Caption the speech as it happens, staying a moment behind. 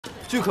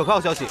据可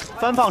靠消息，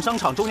番放商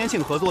场周年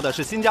庆合作的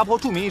是新加坡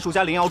著名艺术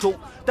家林瑶中，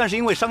但是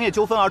因为商业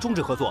纠纷而终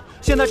止合作。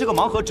现在这个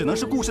盲盒只能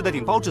是故事的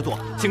顶包制作，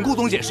请顾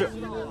总解释。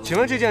请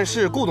问这件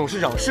事顾董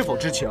事长是否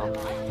知情？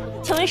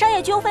请问商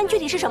业纠纷具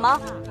体是什么？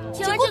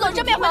请顾总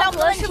正面回答我们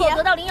问题。是否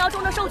得到林瑶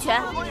中的授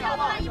权？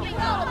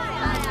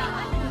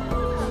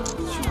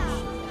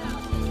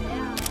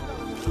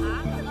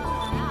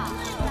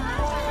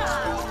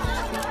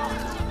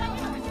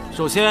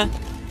首先，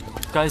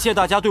感谢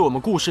大家对我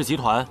们顾氏集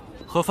团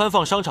和番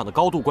放商场的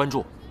高度关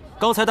注。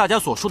刚才大家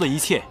所说的一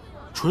切，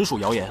纯属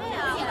谣言。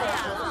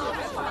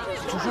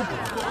就说不，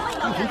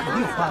顾总肯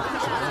定有办法。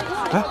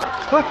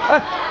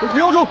林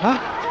瑶中，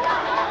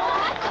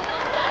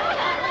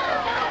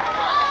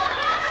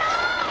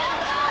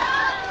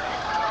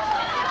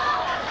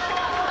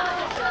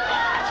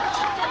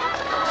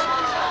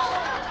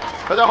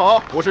大家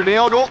好，我是林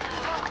瑶中。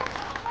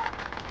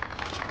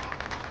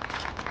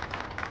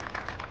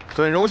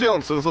很荣幸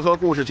此次和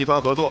顾氏集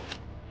团合作，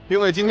并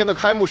为今天的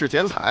开幕式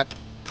剪彩。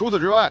除此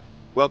之外，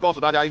我要告诉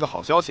大家一个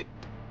好消息。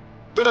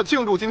为了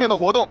庆祝今天的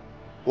活动，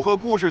我和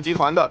顾氏集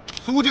团的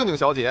苏静静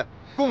小姐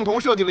共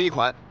同设计了一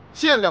款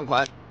限量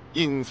款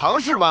隐藏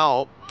式玩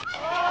偶。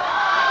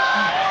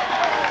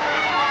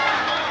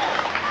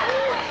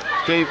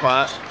这一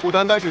款不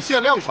单单是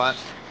限量款，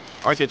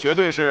而且绝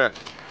对是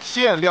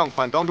限量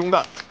款当中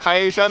的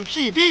开山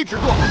辟地之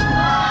作。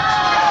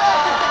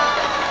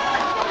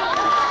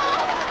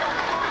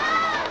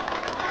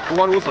不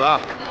光如此啊，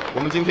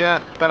我们今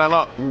天带来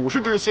了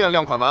50只限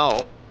量款玩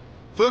偶，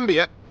分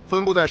别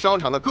分布在商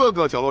场的各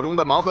个角落中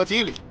的盲盒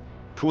机里。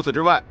除此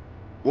之外，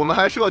我们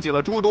还设计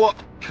了诸多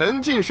沉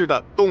浸式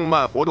的动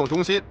漫活动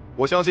中心。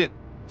我相信，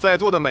在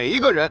座的每一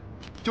个人，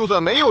就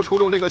算没有抽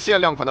中这个限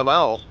量款的玩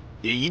偶，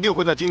也一定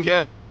会在今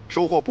天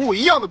收获不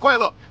一样的快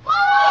乐。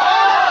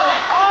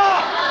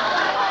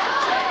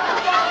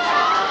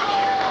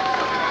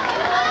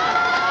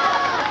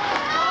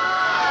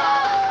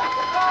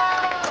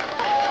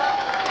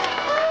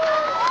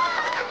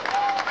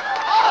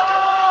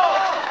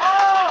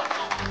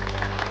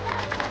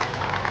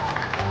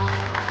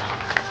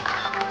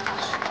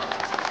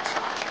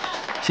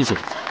谢谢。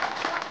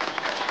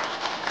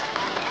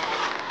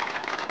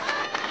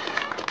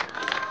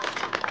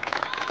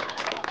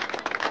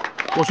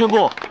我宣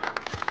布，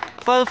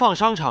番放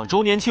商场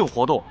周年庆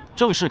活动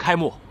正式开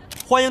幕，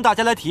欢迎大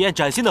家来体验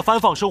崭新的番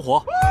放生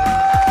活。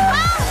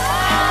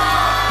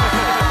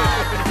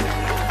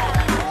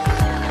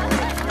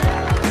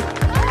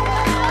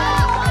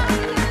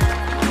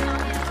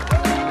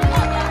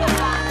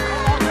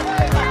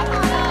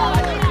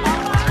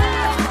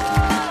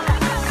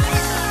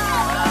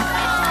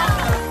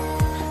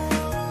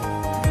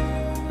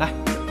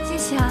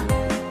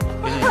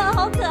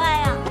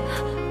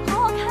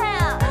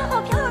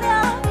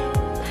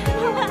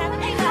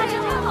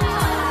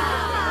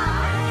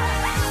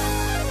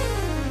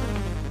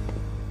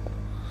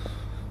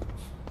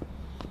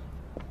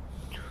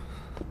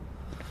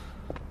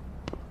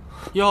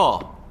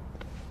哟，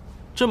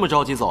这么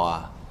着急走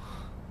啊？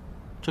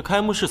这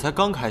开幕式才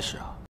刚开始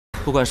啊！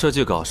不管设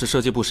计稿是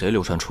设计部谁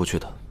流传出去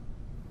的，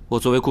我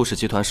作为顾氏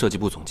集团设计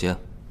部总监，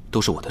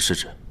都是我的失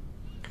职。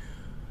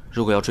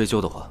如果要追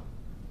究的话，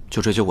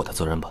就追究我的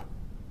责任吧。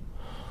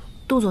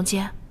杜总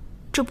监，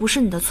这不是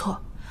你的错，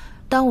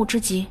当务之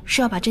急是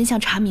要把真相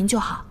查明就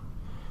好。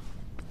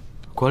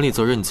管理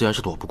责任你自然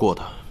是躲不过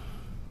的，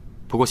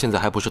不过现在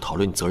还不是讨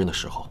论你责任的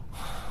时候。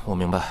我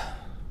明白。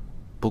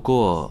不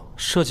过，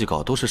设计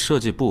稿都是设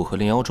计部和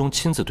林瑶中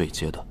亲自对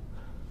接的，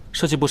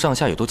设计部上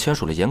下也都签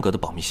署了严格的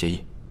保密协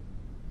议，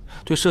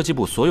对设计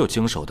部所有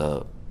经手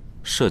的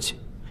设计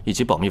以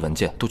及保密文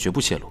件都绝不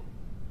泄露。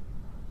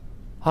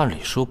按理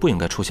说不应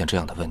该出现这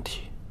样的问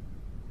题，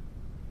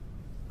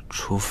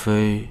除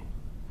非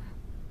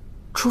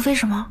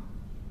什么？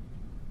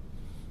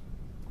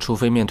除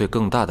非面对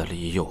更大的利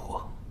益诱惑，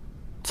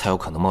才有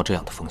可能冒这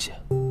样的风险。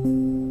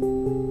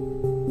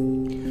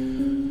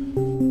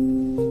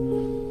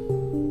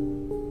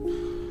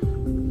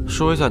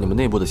说一下你们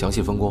内部的详细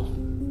分工。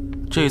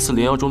这一次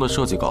林瑶中的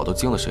设计稿都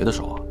经了谁的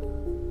手啊？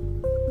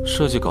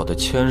设计稿的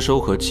签收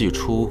和寄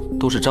出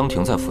都是张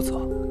婷在负责，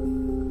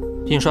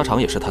印刷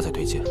厂也是他在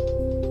对接。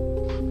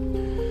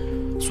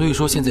所以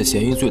说现在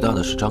嫌疑最大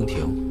的是张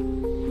婷。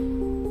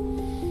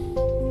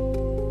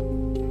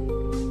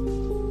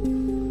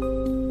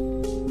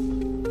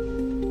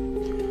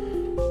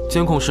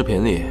监控视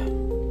频里，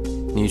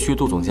你去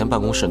杜总监办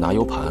公室拿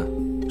U 盘，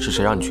是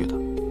谁让你去的？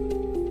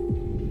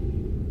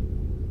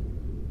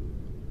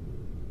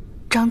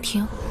张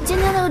婷，今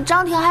天那个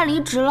张婷还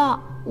离职了，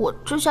我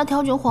这下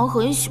挑卷黄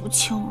河也洗不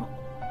清了。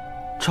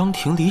张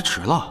婷离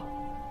职了？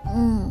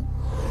嗯。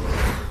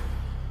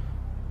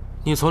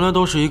你从来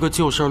都是一个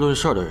就事论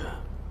事的人，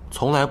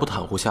从来不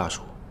袒护下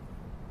属。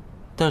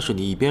但是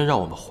你一边让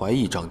我们怀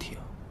疑张婷，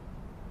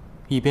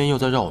一边又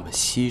在让我们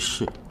稀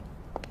释。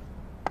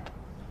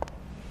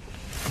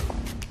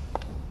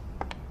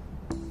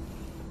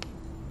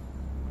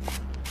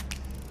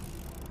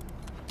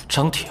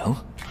张婷。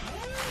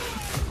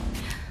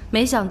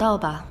没想到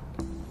吧，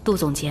杜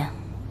总监。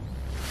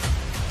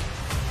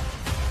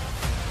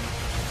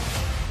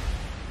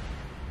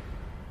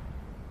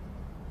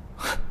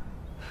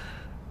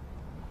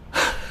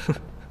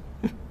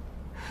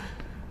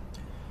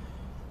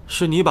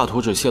是你把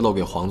图纸泄露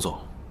给黄总，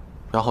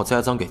然后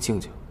栽赃给静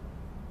静，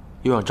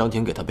又让张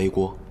婷给他背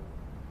锅，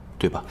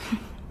对吧？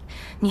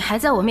你还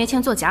在我面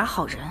前做假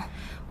好人，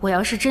我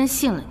要是真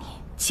信了你，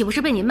岂不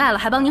是被你卖了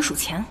还帮你数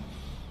钱？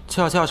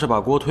恰恰是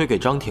把锅推给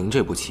张婷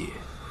这步棋，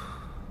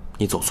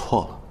你走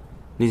错了。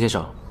林先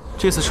生，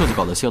这次设计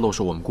稿的泄露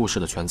是我们顾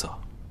氏的全责，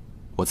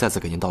我再次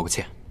给您道个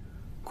歉。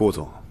顾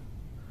总，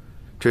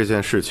这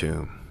件事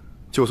情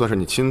就算是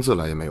你亲自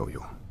来也没有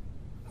用，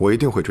我一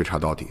定会追查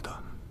到底的。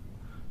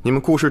你们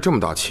顾氏这么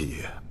大企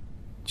业，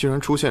竟然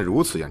出现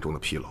如此严重的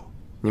纰漏，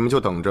你们就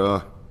等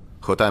着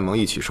和戴蒙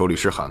一起收律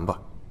师函吧。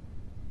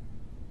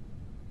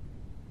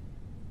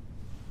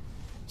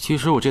其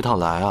实我这趟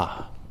来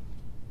啊，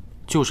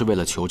就是为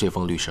了求这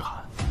封律师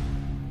函。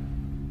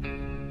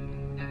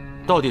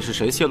到底是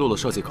谁泄露了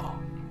设计稿，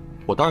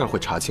我当然会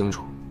查清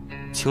楚，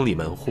清理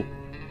门户。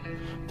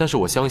但是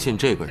我相信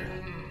这个人，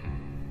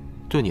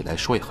对你来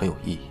说也很有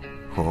意义。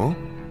哦，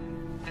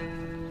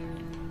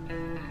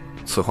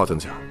此话怎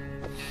讲？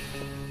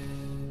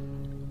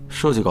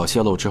设计稿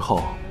泄露之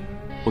后，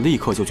我立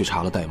刻就去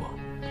查了戴蒙。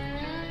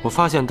我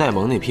发现戴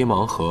蒙那批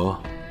盲盒、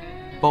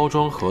包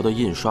装盒的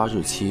印刷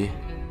日期，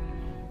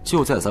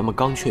就在咱们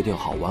刚确定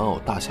好玩偶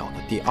大小的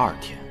第2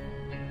天。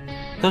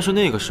但是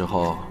那个时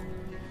候，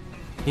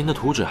您的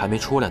图纸还没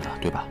出来呢，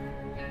对吧？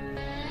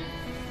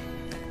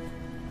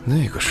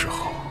那个时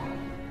候，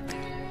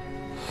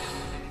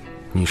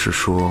你是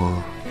说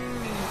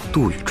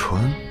杜宇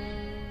川？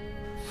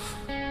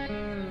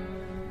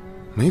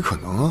没可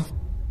能啊，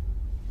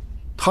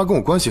他跟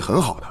我关系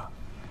很好的。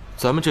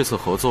咱们这次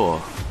合作，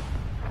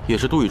也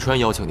是杜宇川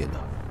邀请您的，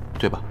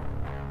对吧？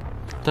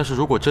但是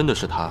如果真的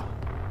是他，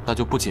那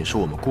就不仅是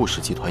我们顾氏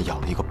集团养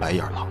了一个白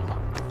眼狼了。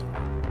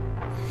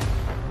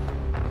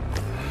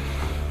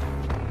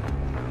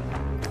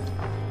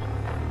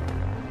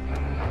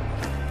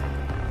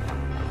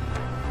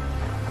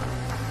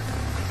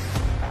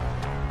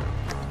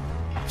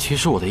其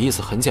实我的意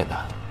思很简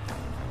单，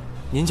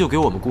您就给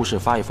我们顾氏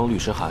发一封律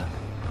师函，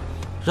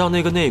让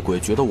那个内鬼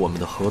觉得我们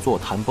的合作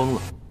谈崩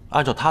了，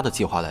按照他的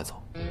计划来走。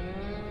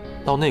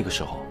到那个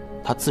时候，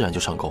他自然就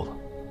上钩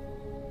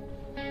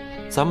了。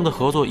咱们的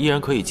合作依然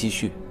可以继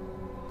续，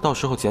到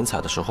时候剪彩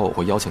的时候我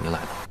会邀请您来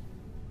的。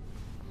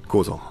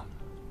顾总，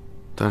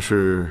但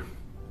是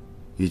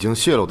已经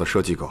泄露的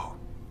设计稿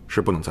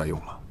是不能再用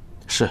了。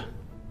是，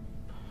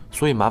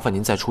所以麻烦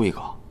您再出一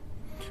稿。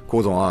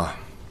顾总啊，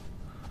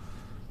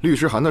律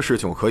师函的事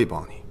情我可以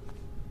帮你，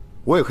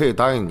我也可以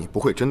答应你不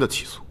会真的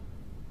起诉，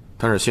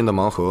但是新的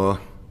盲盒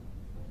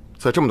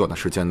在这么短的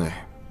时间内，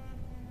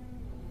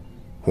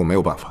我没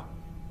有办法。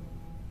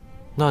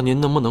那您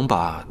能不能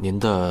把您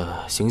的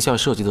形象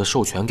设计的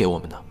授权给我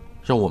们呢？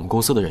让我们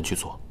公司的人去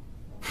做。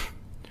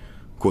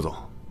顾总，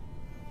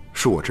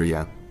恕我直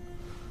言，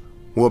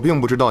我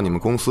并不知道你们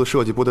公司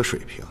设计部的水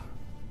平，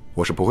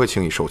我是不会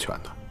轻易授权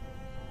的。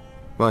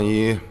万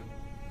一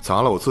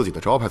砸了我自己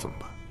的招牌怎么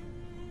办？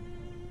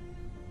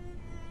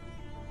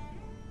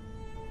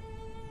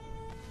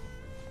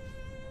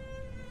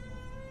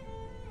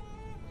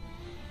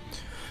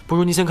不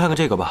如您先看看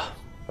这个吧，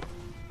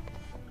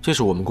这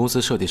是我们公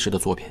司设计师的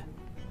作品。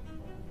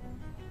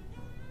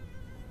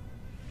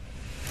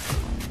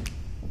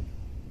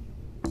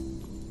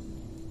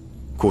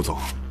顾总，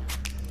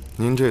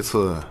您这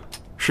次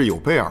是有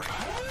备而来。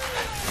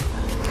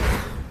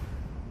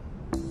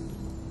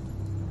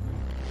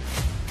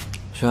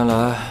原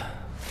来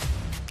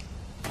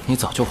你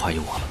早就怀疑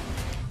我了。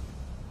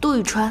杜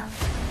宇川，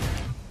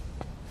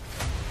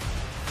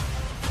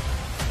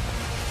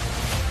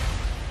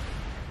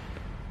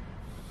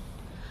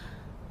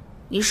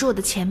你是我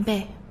的前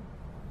辈，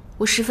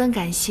我十分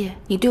感谢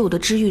你对我的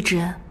知遇之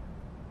恩，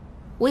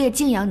我也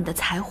敬仰你的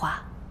才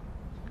华。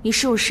你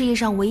是我事业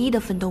上唯一的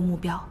奋斗目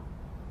标。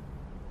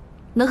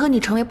能和你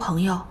成为朋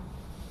友，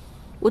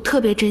我特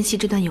别珍惜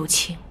这段友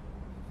情。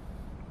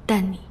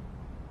但你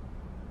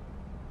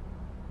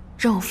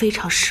让我非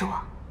常失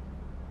望。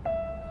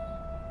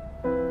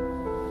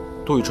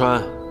杜宇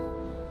川，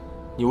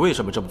你为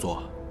什么这么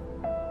做？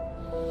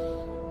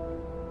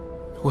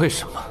为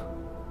什么？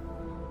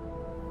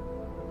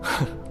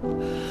哼，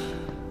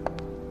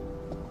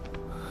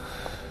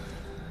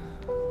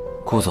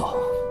顾总。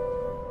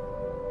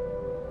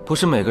不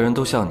是每个人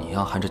都像你一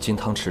样含着金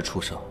汤匙出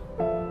生，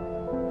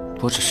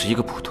我只是一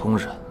个普通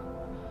人，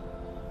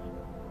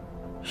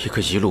一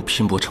个一路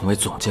拼搏成为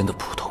总监的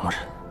普通人。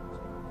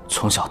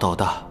从小到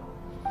大，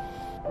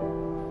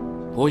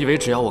我以为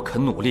只要我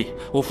肯努力，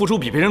我付出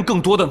比别人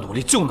更多的努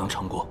力就能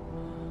成功。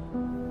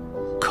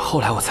可后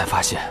来我才发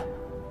现，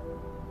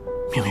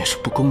命运是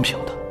不公平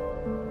的。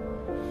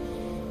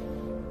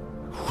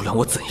无论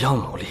我怎样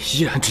努力，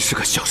依然只是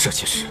个小设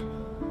计师。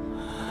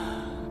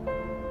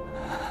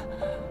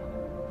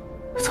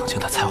曾经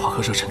的才华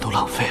和热忱都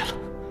浪费了。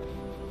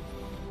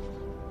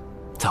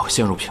在我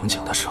陷入瓶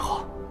颈的时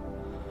候，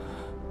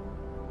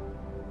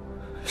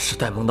是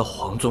戴蒙的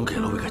黄总给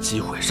了我一个机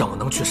会，让我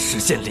能去实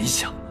现理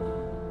想。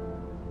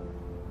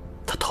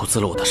他投资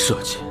了我的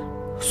设计，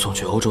送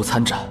去欧洲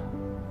参展，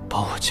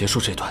帮我结束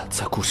这段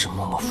在故事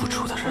默默付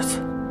出的日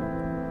子。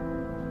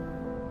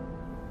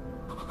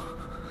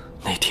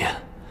那天，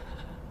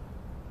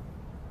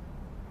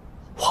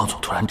黄总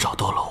突然找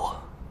到了我。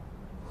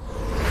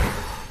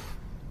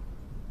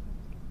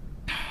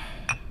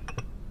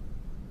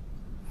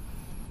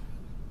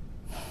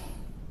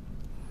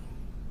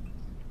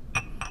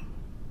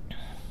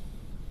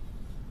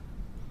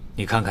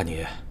你看看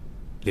你，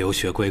留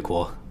学归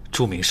国，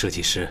著名设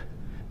计师，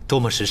多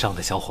么时尚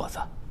的小伙子，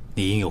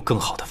你应有更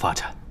好的发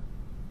展。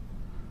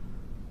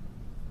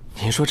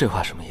您说这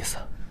话什么意思？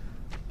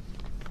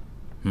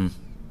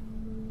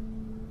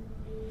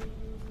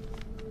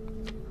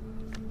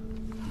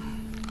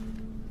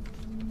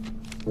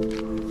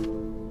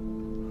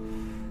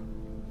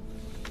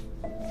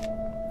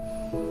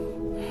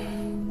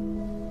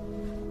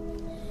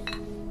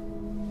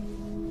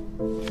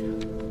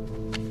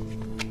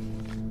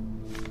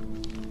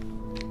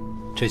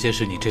这些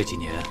是你这几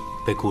年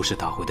被故事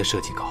打回的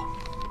设计稿，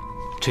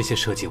这些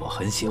设计我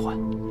很喜欢。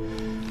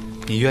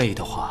你愿意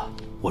的话，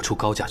我出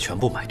高价全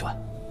部买断。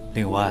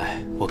另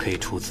外，我可以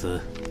出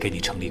资给你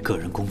成立个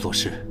人工作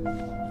室，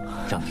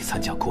让你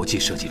参加国际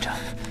设计展。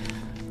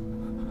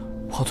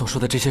黄总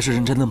说的这些是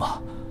认真的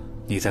吗？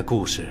你在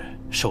故事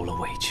受了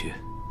委屈，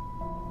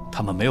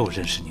他们没有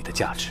认识你的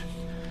价值。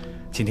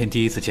今天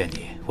第一次见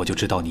你，我就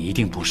知道你一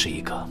定不是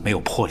一个没有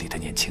魄力的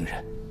年轻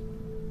人。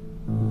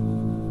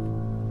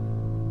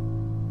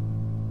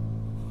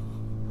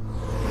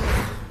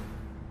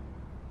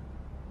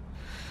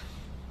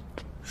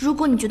如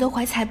果你觉得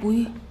怀才不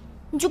遇，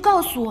你就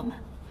告诉我们，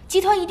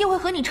集团一定会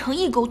和你诚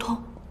意沟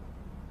通。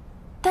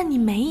但你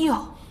没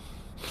有。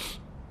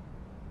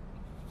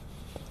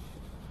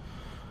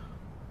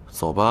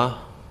走吧，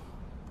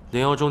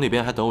林瑶中那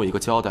边还等我一个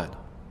交代呢，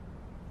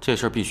这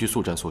事儿必须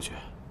速战速决。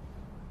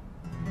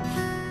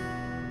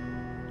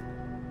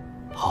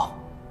好。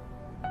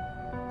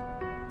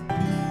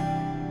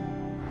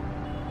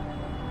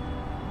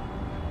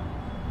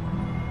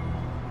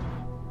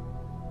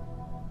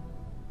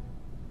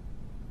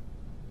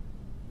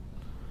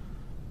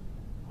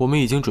我们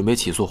已经准备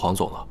起诉黄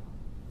总了，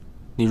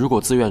你如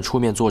果自愿出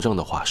面作证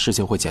的话，事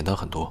情会简单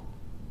很多。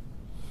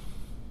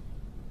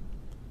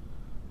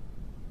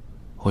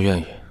我愿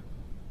意，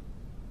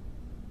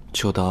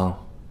就当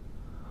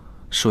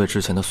是为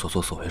之前的所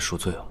作所为赎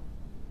罪了。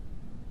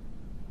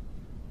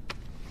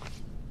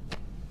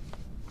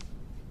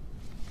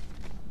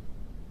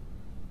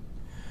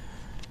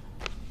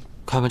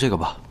看看这个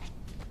吧，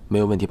没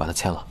有问题，把它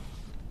签了。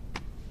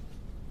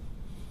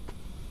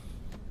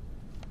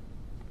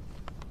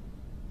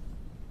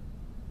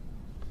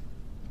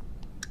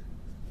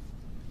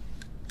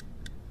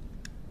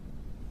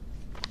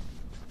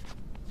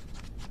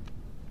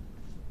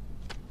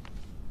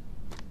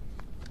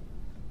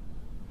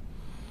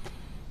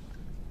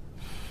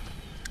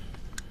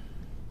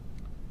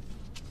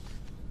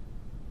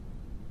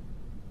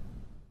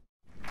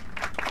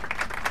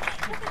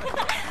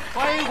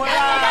欢迎回来！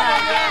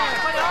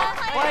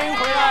欢迎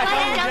回来，张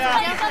总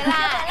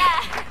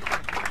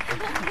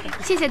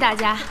监！谢谢大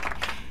家。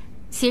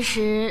其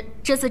实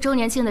这次周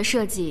年庆的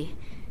设计，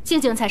静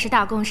静才是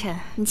大功臣。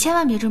你千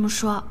万别这么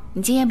说，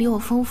你经验比我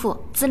丰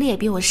富，资历也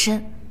比我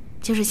深，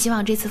就是希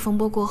望这次风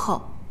波过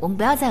后，我们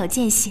不要再有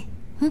间隙。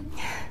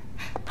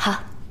好。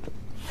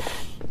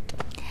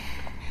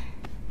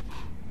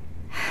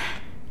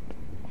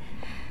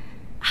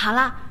好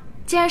了，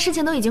既然事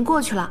情都已经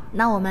过去了，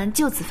那我们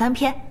就此翻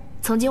篇。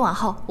从今往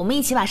后，我们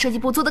一起把设计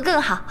部做得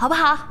更好，好不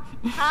好？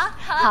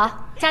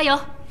好，加油！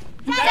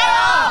加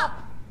油！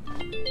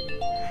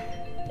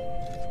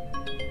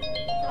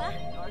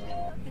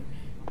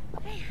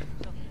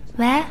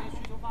喂，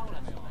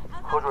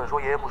何主任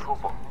说爷爷不舒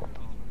服，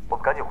我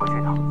们赶紧回去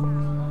一趟。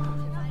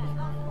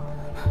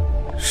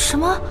什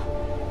么？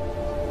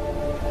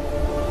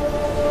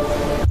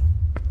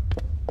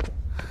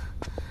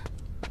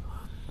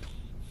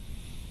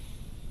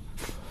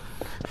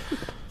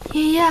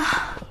爷爷，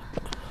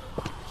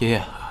爷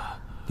爷，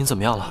您怎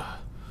么样了？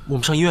我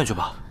们上医院去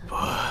吧。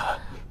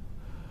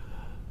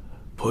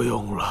不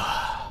用了，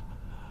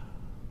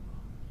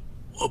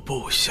我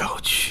不想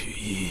去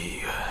医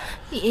院。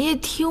爷爷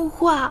听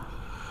话，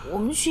我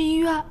们去医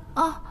院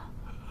啊。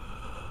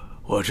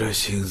我这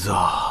心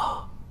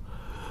脏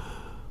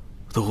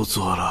都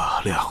做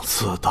了2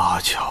次搭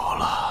桥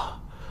了，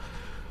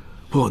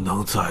不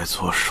能再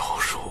做手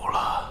术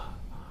了。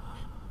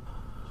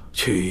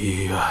去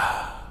医院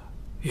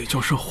也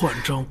就是换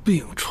张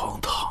病床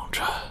躺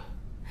着。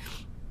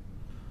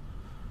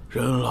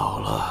人老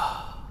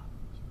了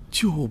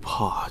就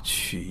怕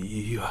去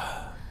医院，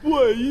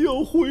万一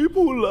要回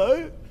不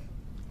来，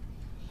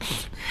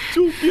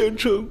就变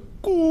成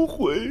孤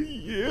魂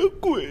野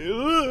鬼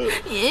了。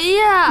爷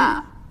爷，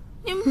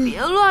您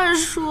别乱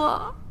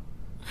说。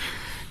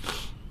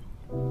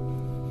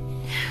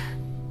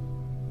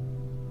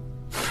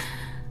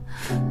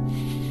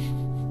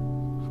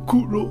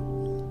顾荣，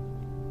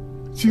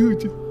静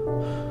静，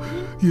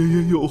爷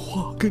爷有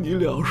话跟你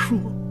俩说。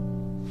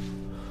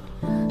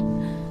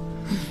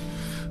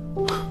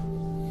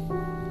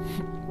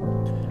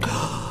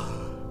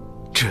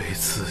这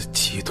次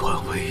集团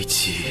危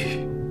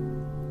机，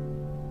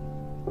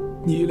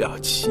你俩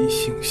齐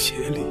心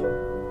协力，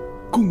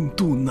共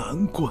度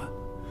难关。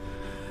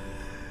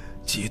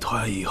集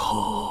团以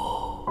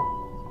后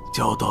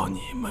交到你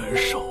们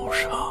手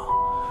上，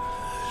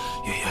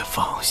爷爷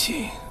放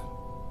心。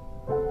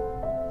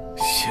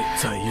现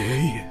在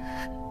爷爷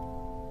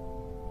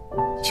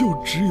就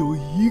只有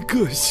一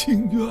个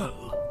心愿了。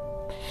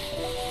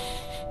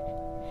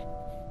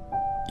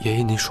爷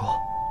爷，您说，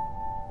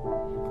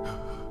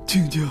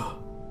静静，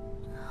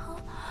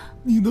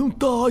你能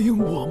答应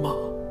我吗？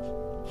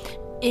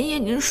爷爷，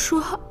您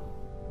说。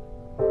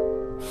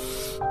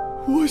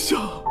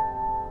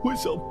我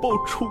想抱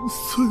重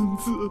孙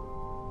子。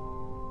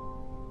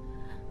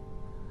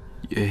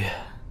爷爷，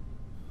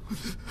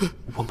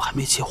我们还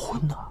没结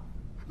婚呢。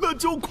那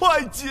就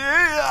快结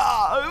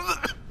呀！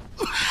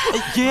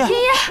爷爷，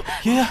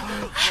爷爷，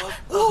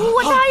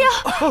我答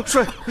应。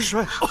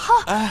水。好。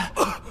哎，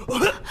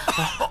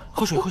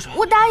喝水。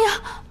我答应。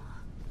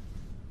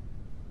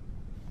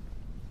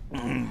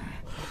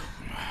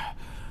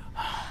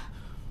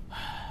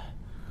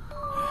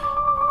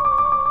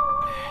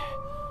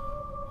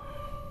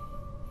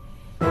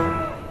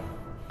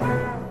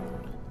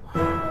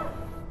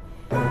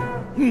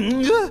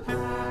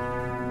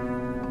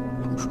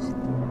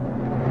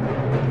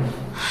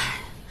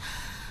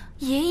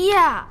爷爷，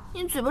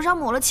您嘴巴上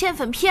抹了芡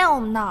粉骗我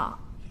们呢。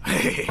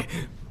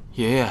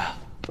爷爷，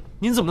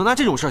您怎么能拿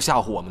这种事吓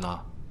唬我们呢？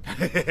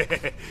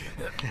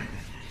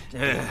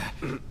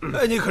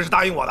你可是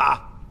答应我的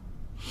啊！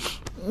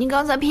您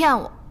刚才骗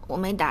我，我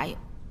没答应。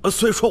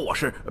虽说我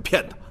是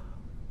骗的，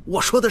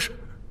我说的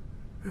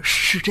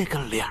是这个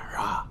脸儿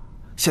啊。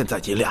现在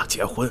你俩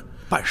结婚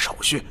办手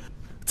续，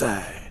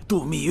再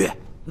度蜜月，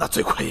那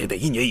最快也得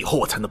1年以后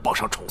我才能抱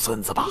上重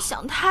孙子吧？你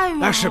想太远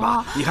了。是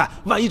吧？你看，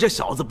万一这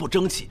小子不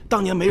争气，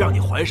当年没让你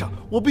怀上，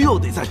我不又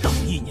得再等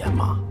1年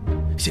吗？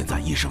现在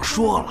医生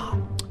说了，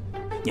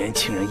年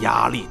轻人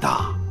压力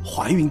大，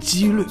怀孕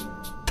几率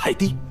太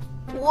低。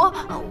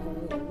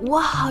我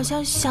好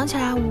像想起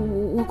来，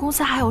我公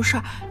司还有事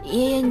儿。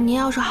爷爷，您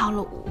要是好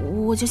了，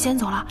我就先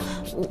走了。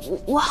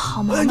我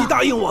好忙呢。你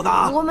答应我的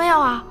啊？我没有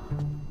啊。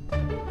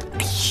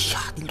哎呀，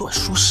你乱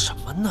说什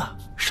么呢？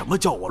什么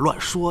叫我乱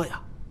说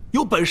呀？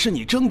有本事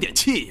你争点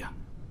气呀！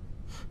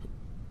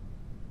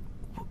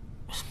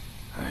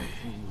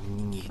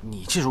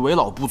你这是为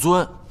老不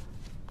尊。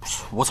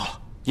我走了，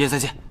爷爷再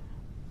见。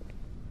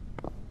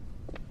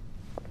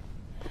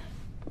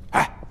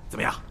哎，怎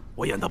么样？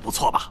我演得不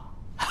错吧？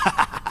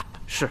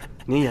是，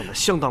您演得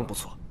相当不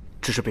错，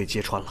只是被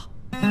揭穿了。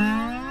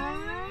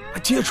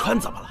揭穿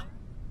怎么了？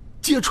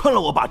揭穿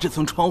了，我把这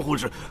层窗户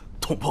纸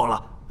捅破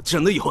了，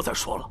省得以后再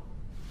说了。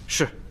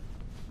是，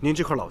您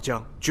这块老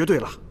姜绝对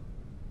辣。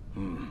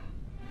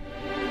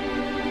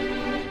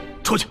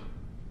出去。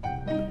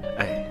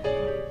哎。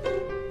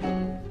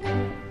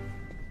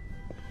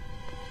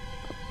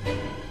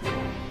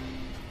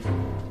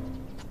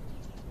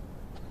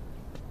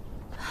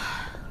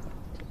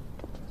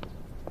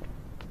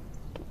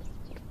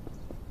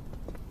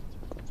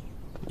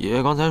爷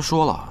爷刚才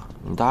说了，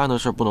你答应的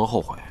事不能后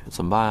悔，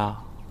怎么办呀？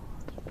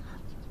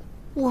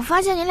我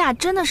发现你俩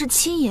真的是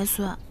亲爷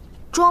孙，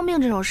装病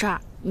这种事儿，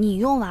你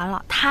用完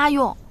了他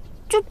用，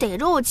就逮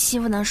着我欺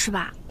负呢是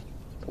吧？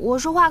我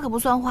说话可不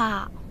算话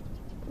啊！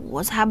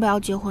我才不要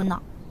结婚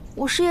呢，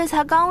我事业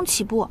才刚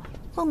起步，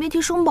更别提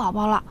生宝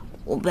宝了。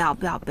我不要！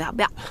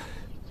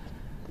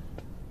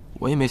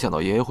我也没想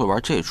到爷爷会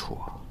玩这出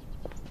啊！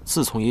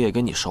自从爷爷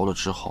跟你熟了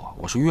之后，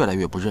我是越来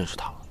越不认识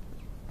他了。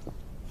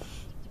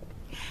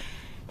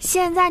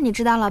现在你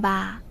知道了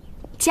吧？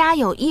家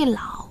有一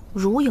老，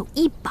如有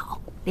一宝，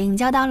领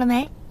教到了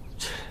没？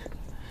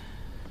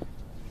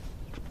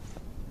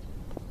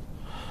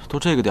都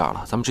这个点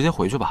了，咱们直接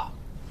回去吧，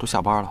都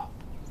下班了。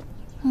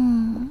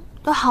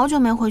都好久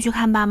没回去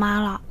看爸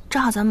妈了，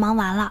正好咱们忙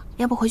完了，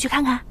要不回去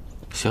看看？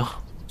行，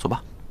走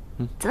吧。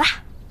走吧。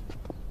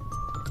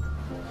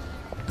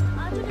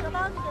就这个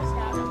包子就行。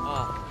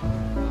啊，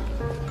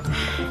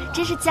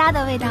真是家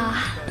的味道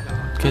啊！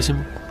开心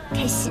吗？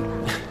开心。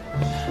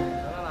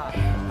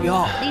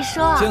哟，李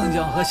叔，静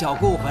静和小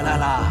顾回来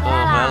了。回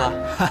来了。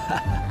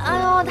哎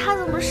呦，他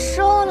怎么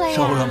瘦了呀？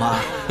瘦了吗？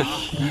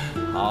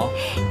好，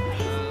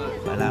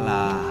回来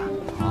啦。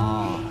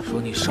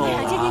说你瘦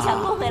了。静静、小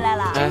顾回来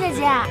了。真的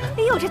姐。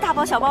哎呦，这大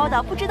包小包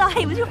的，不知道还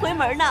以为是回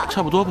门呢。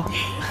差不多吧。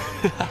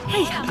哎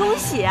呀，恭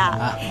喜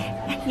啊！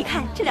你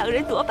看这2个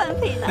人多般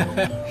配呢。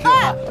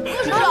哎，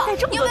叔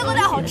叔，你有没有给我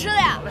点好吃的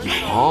呀？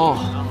哦，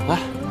来，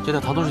这袋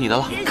糖都是你的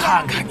了。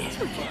看看你，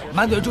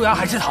满嘴蛀牙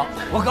还吃糖，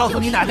我告诉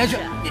你奶奶去。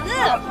回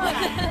来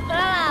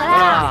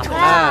了，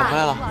回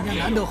来了，人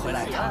家难得回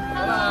来一趟。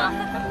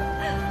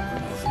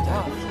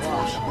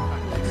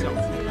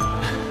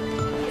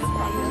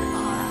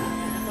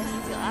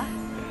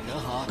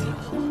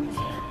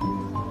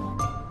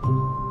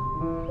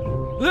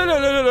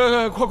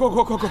来，快！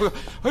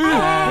哎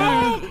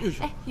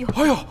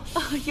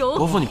呦！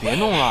伯父，你别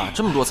弄了，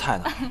这么多菜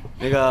呢。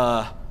那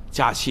个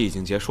假期已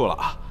经结束了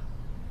啊，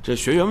这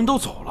学员们都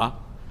走了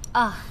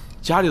啊，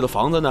家里的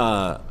房子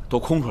呢都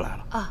空出来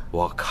了啊。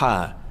我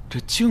看这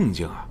静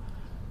静啊，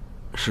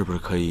是不是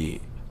可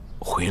以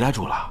回来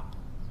住了？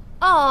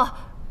哦，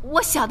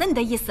我晓得你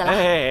的意思了。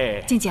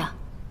静静，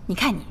你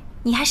看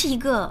你还是一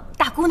个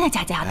大姑娘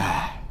家的，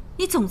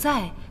你总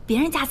在别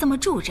人家这么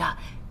住着，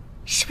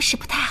是不是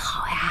不太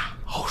好呀？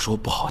好说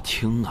不好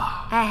听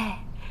啊。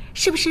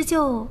是不是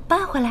就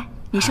搬回来？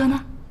你说呢？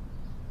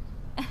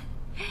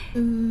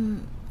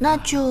那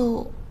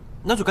就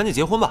赶紧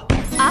结婚吧。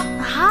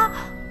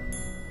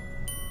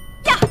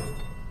呀，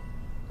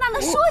那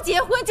能说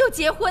结婚就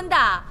结婚的？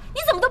你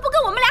怎么都不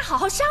跟我们俩好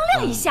好商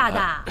量一下的？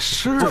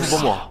是伯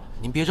母，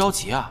您别着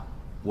急啊，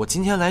我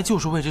今天来就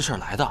是为这事儿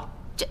来的。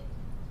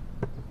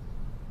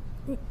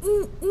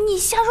你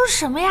瞎说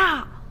什么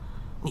呀？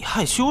你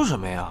害羞什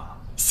么呀？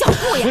小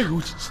顾呀，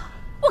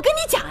我跟你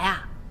讲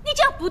呀，你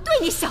这样不对，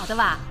你晓得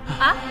吧？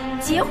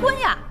结婚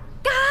呀，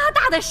嘎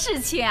大的事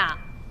情啊！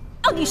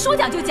你说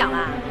讲就讲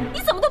了，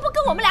你怎么都不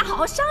跟我们俩好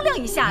好商量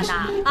一下呢？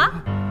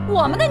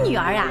我们的女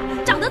儿呀，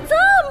长得这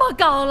么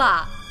高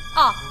了，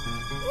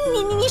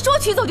你说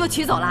娶走就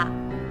娶走了？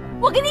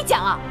我跟你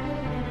讲啊，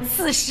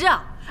此时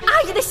啊，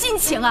阿姨的心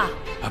情啊，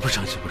不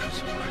生气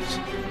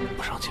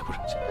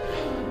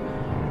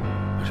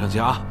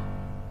啊！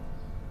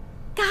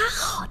嘎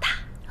好的。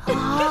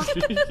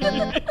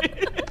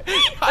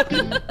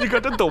你可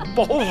真懂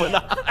包袱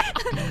呢！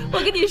我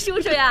跟你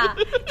叔叔呀，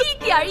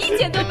一点意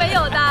见都没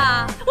有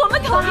的，我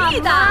们同意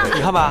的。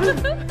你看吧，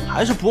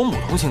还是伯母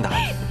通情达理。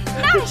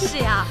那是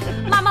呀，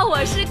妈妈，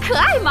我是可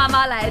爱妈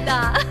妈来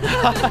的。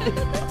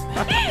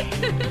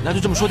那就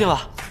这么说定了。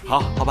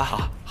好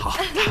吧，好，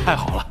太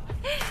好了，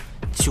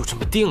就这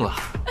么定了，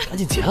赶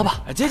紧结了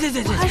吧。结！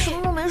我还什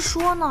么都没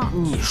说呢。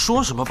你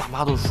说什么？爸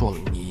妈都说了，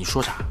你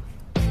说啥？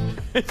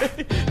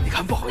你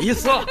看不好意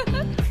思了。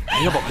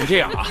要不这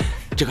样啊，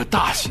这个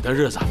大喜的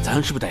日子，咱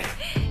是不是得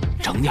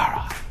整点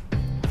啊？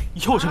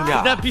又整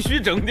点？那必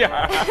须整点。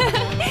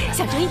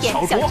小酌一点，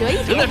小酌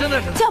一点，真的，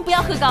千万不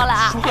要喝高了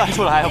啊！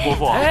出来呀，伯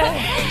父！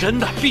真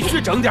的必须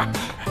整点。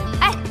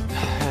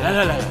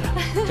来，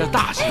这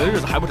大喜的日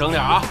子还不整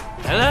点啊？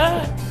来！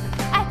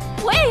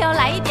我也要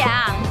来一点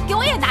啊！给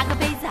我也拿个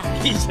杯子。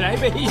一起来一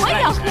杯，我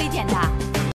也要喝一点的。